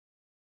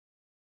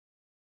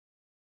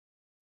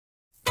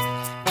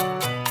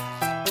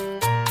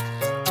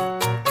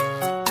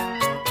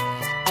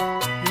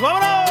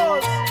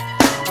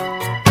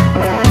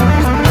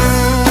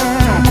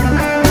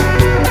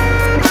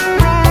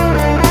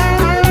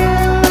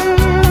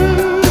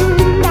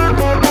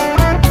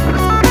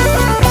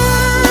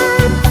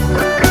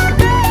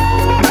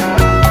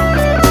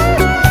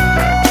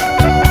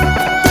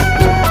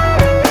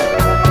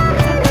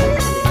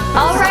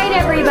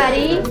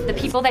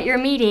you're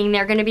meeting,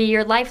 they're going to be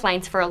your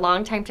lifelines for a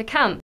long time to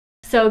come.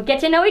 So get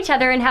to know each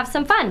other and have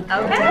some fun.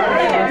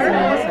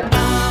 Okay.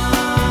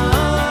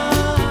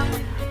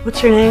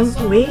 What's your name?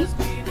 We?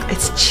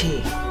 It's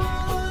Chi.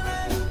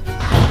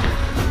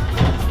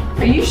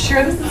 Are you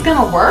sure this is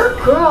gonna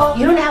work? Girl,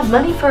 you don't have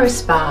money for a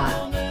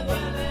spa.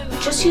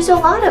 Just use a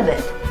lot of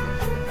it.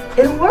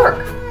 It'll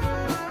work.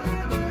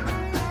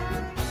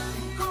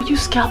 You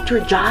scalped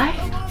her dye?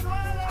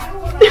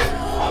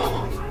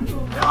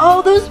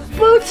 Oh, those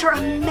boots are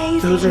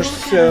amazing. Those are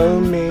so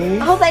me.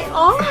 Oh, they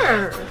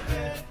are.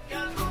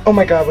 Oh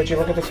my God, would you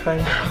look at the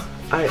time?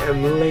 I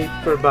am late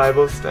for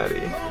Bible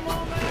study.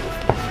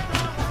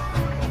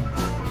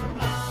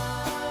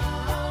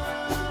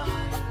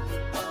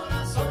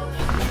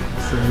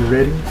 So you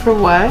ready for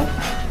what?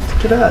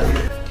 Let's get out of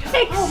here.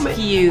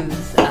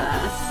 Excuse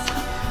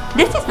us.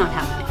 This is not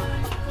happening.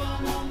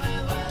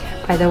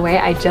 By the way,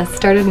 I just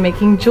started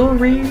making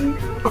jewelry.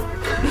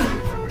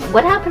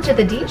 What happened to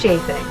the DJ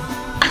thing?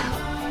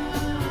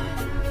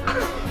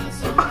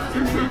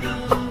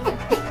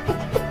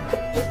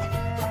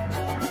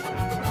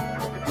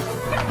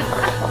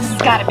 This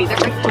has got to be the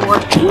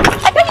right door.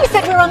 I thought you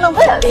said we were on the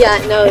list. Yeah,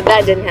 no,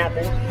 that didn't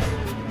happen.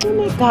 Oh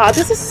my God,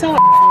 this is so.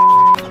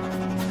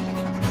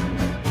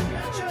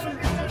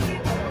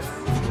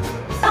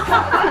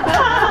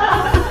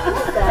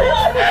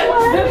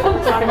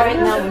 I'm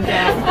writing that one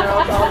down.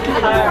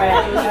 All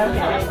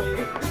right. Okay.